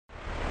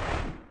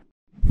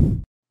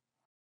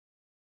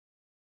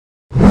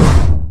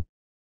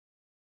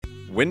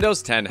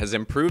Windows 10 has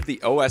improved the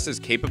OS's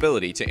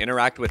capability to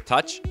interact with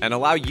touch and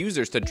allow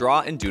users to draw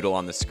and doodle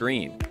on the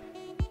screen.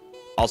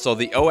 Also,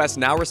 the OS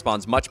now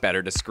responds much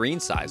better to screen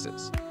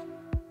sizes.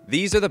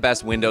 These are the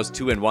best Windows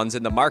 2-in-1s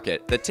in the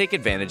market that take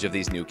advantage of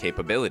these new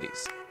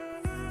capabilities.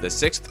 The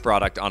sixth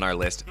product on our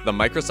list, the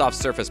Microsoft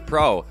Surface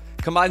Pro,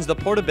 combines the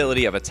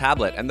portability of a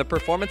tablet and the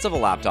performance of a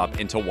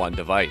laptop into one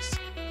device.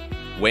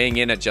 Weighing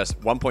in at just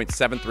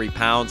 1.73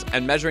 pounds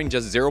and measuring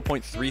just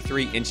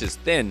 0.33 inches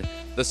thin,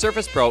 the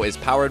Surface Pro is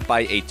powered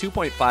by a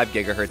 2.5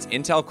 GHz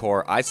Intel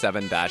Core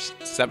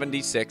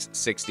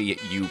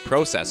i7-7660U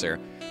processor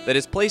that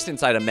is placed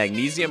inside a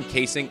magnesium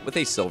casing with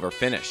a silver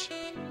finish.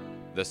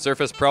 The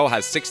Surface Pro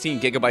has 16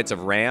 GB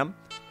of RAM,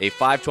 a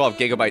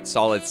 512GB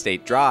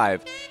solid-state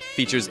drive,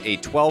 features a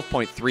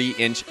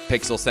 12.3-inch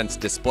PixelSense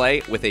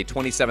display with a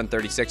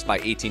 2736 by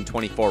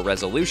 1824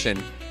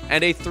 resolution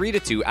and a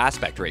 3:2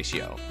 aspect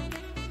ratio.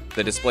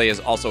 The display is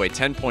also a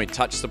 10-point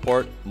touch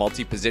support,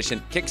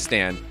 multi-position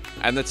kickstand,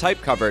 and the type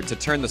cover to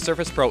turn the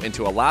Surface Pro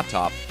into a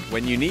laptop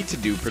when you need to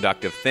do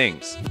productive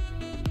things.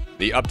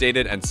 The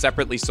updated and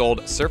separately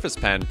sold Surface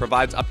Pen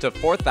provides up to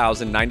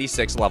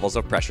 4,096 levels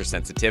of pressure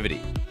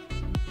sensitivity.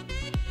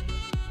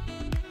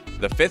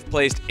 The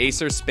fifth-placed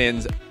Acer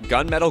Spin's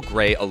gunmetal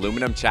gray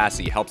aluminum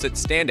chassis helps it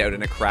stand out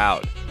in a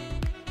crowd.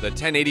 The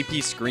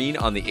 1080p screen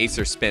on the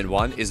Acer Spin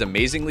 1 is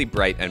amazingly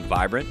bright and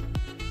vibrant.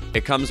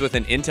 It comes with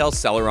an Intel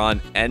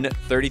Celeron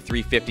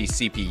N3350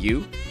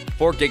 CPU,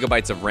 4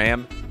 GB of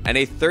RAM, and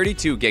a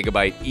 32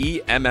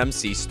 GB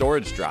eMMC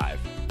storage drive.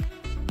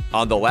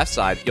 On the left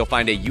side, you'll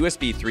find a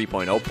USB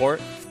 3.0 port,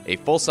 a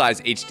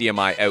full-size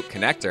HDMI out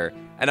connector,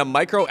 and a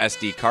micro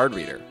SD card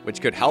reader,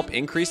 which could help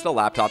increase the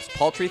laptop's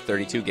paltry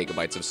 32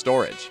 GB of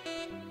storage.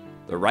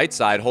 The right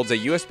side holds a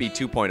USB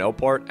 2.0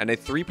 port and a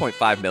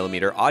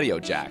 3.5mm audio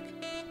jack.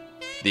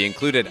 The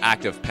included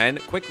Active Pen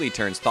quickly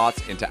turns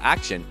thoughts into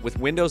action with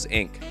Windows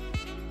Ink.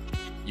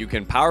 You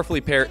can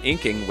powerfully pair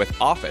inking with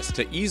Office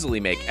to easily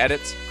make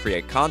edits,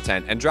 create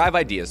content, and drive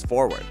ideas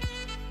forward.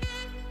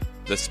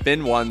 The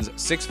Spin 1's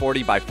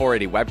 640 by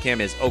 480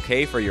 webcam is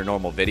okay for your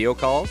normal video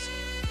calls.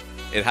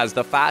 It has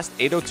the fast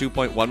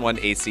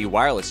 802.11 AC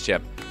wireless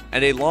chip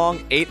and a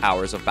long 8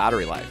 hours of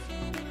battery life.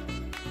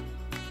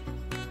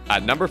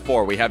 At number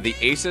 4, we have the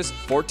Asus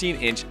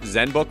 14-inch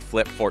ZenBook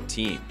Flip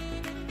 14.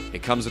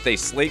 It comes with a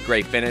slate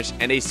gray finish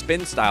and a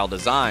spin-style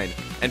design,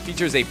 and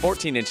features a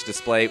 14-inch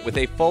display with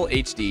a full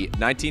HD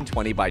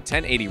 1920 by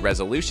 1080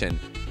 resolution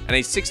and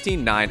a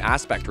 16:9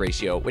 aspect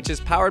ratio, which is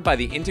powered by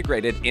the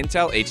integrated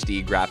Intel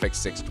HD Graphics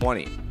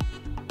 620.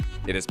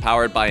 It is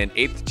powered by an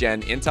 8th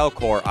Gen Intel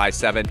Core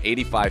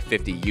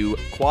i7-8550U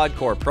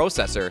quad-core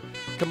processor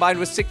combined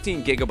with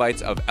 16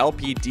 GB of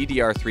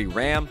LPDDR3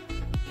 RAM,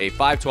 a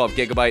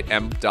 512GB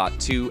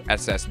M.2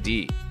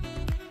 SSD.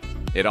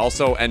 It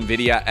also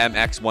NVIDIA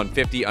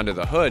MX150 under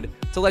the hood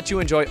to let you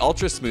enjoy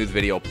ultra-smooth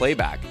video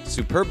playback,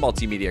 superb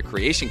multimedia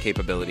creation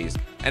capabilities,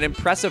 and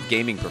impressive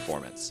gaming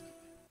performance.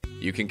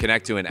 You can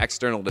connect to an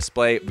external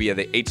display via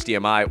the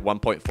HDMI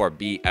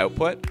 1.4b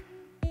output.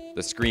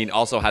 The screen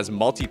also has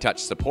multi-touch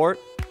support,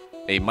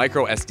 a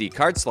micro SD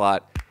card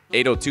slot,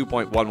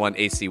 802.11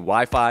 AC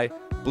Wi-Fi,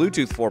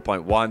 Bluetooth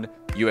 4.1,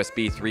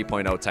 USB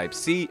 3.0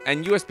 Type-C,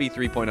 and USB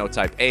 3.0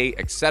 Type-A,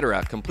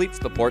 etc. completes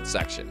the port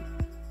section.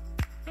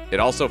 It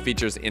also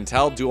features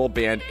Intel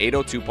dual-band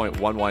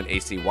 802.11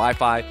 AC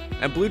Wi-Fi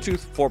and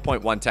Bluetooth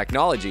 4.1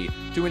 technology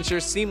to ensure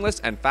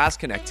seamless and fast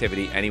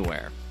connectivity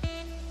anywhere.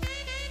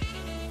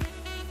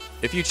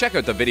 If you check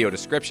out the video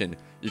description,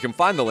 you can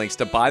find the links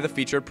to buy the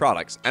featured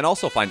products and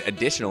also find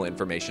additional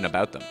information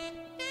about them.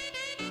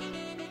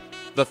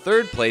 The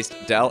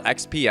third-placed Dell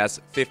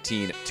XPS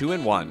 15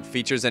 2-in-1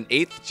 features an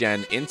 8th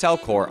Gen Intel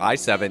Core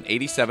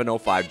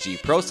i7-8705G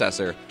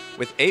processor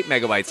with 8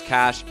 MB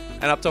cache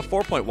and up to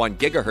 4.1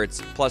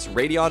 GHz plus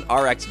Radeon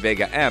RX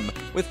Vega M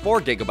with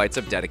 4 GB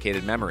of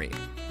dedicated memory.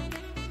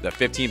 The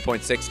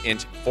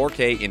 15.6-inch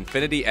 4K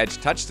Infinity Edge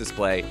touch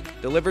display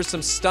delivers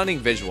some stunning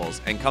visuals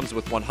and comes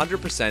with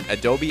 100%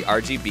 Adobe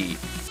RGB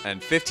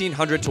and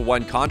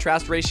 1500:1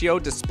 contrast ratio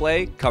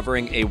display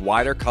covering a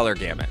wider color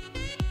gamut.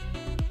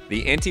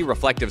 The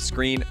anti-reflective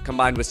screen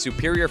combined with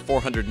superior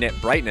 400 nit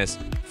brightness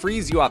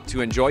frees you up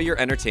to enjoy your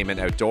entertainment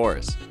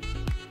outdoors.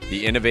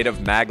 The innovative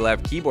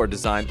maglev keyboard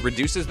design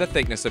reduces the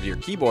thickness of your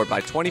keyboard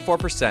by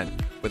 24%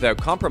 without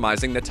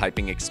compromising the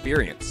typing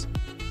experience.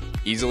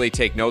 Easily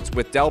take notes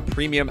with Dell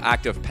Premium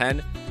Active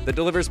Pen that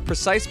delivers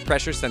precise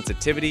pressure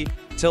sensitivity,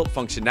 tilt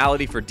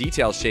functionality for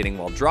detail shading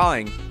while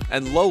drawing,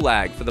 and low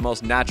lag for the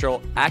most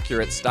natural,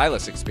 accurate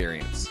stylus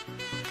experience.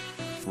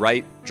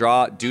 Write,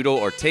 draw, doodle,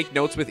 or take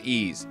notes with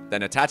ease,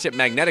 then attach it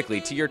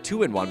magnetically to your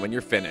 2-in-1 when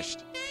you're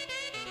finished.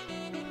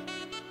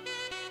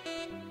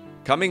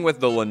 Coming with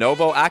the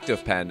Lenovo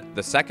Active Pen,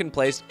 the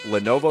second-placed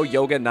Lenovo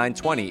Yoga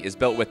 920 is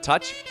built with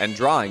touch and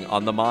drawing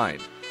on the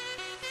mind.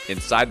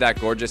 Inside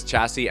that gorgeous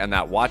chassis and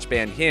that watch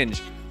band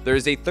hinge, there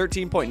is a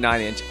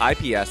 13.9-inch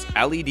IPS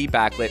LED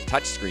backlit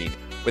touchscreen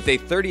with a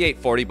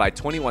 3840 by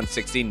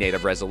 2160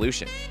 native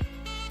resolution.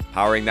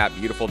 Powering that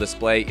beautiful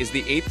display is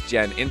the 8th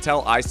gen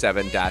Intel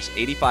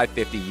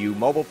i7-8550U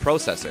mobile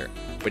processor,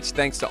 which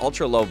thanks to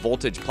ultra-low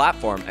voltage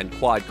platform and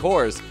quad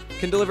cores,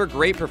 can deliver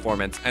great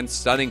performance and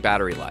stunning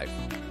battery life.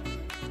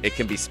 It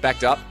can be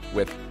spec'd up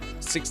with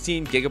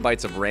 16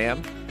 GB of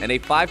RAM and a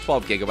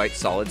 512GB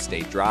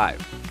solid-state drive.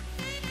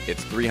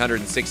 Its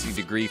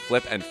 360-degree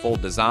flip and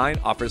fold design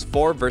offers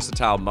 4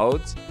 versatile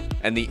modes,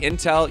 and the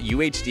Intel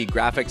UHD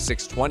Graphics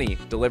 620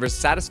 delivers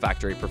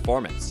satisfactory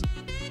performance.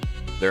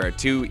 There are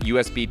 2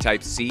 USB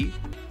Type-C,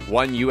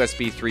 1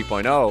 USB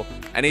 3.0,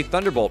 and a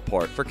Thunderbolt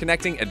port for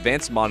connecting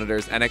advanced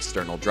monitors and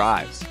external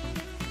drives.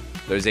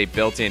 There's a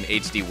built-in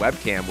HD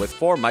webcam with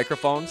 4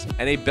 microphones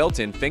and a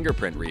built-in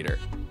fingerprint reader.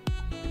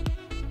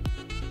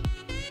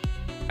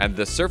 And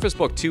the Surface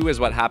Book 2 is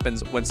what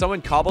happens when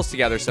someone cobbles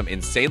together some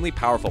insanely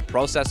powerful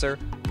processor,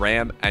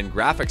 RAM, and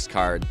graphics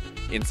card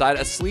inside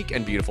a sleek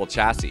and beautiful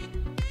chassis.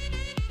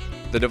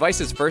 The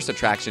device's first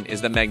attraction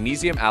is the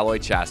magnesium alloy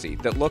chassis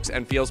that looks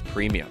and feels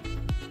premium.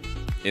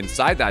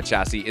 Inside that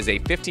chassis is a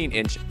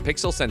 15-inch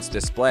PixelSense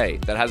display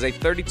that has a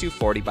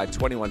 3240 by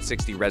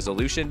 2160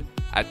 resolution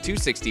at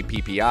 260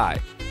 ppi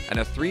and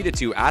a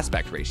 3:2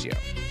 aspect ratio.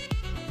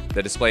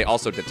 The display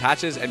also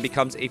detaches and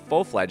becomes a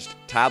full-fledged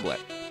tablet.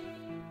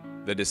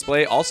 The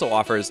display also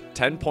offers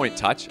 10-point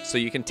touch, so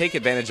you can take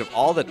advantage of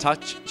all the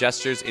touch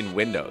gestures in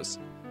Windows.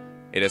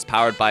 It is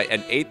powered by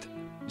an 8th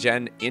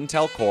Gen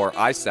Intel Core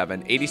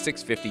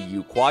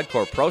i7-8650U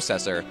quad-core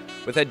processor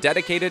with a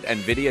dedicated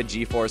NVIDIA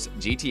GeForce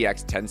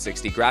GTX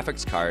 1060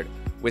 graphics card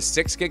with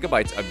 6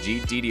 GB of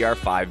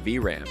GDDR5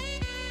 VRAM.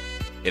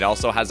 It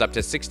also has up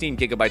to 16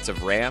 GB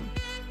of RAM,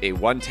 a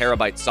 1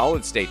 TB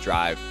solid-state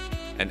drive,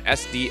 an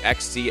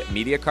SDXC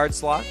media card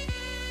slot.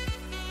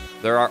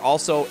 There are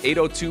also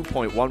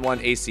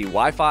 802.11 AC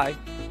Wi-Fi,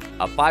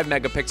 a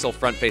 5-megapixel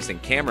front-facing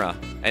camera,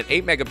 an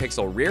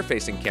 8-megapixel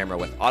rear-facing camera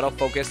with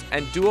autofocus,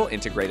 and dual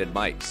integrated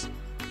mics.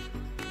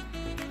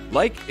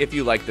 Like if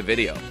you liked the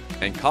video,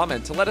 and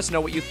comment to let us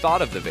know what you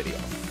thought of the video.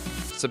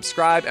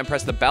 Subscribe and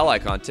press the bell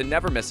icon to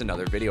never miss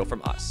another video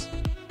from us.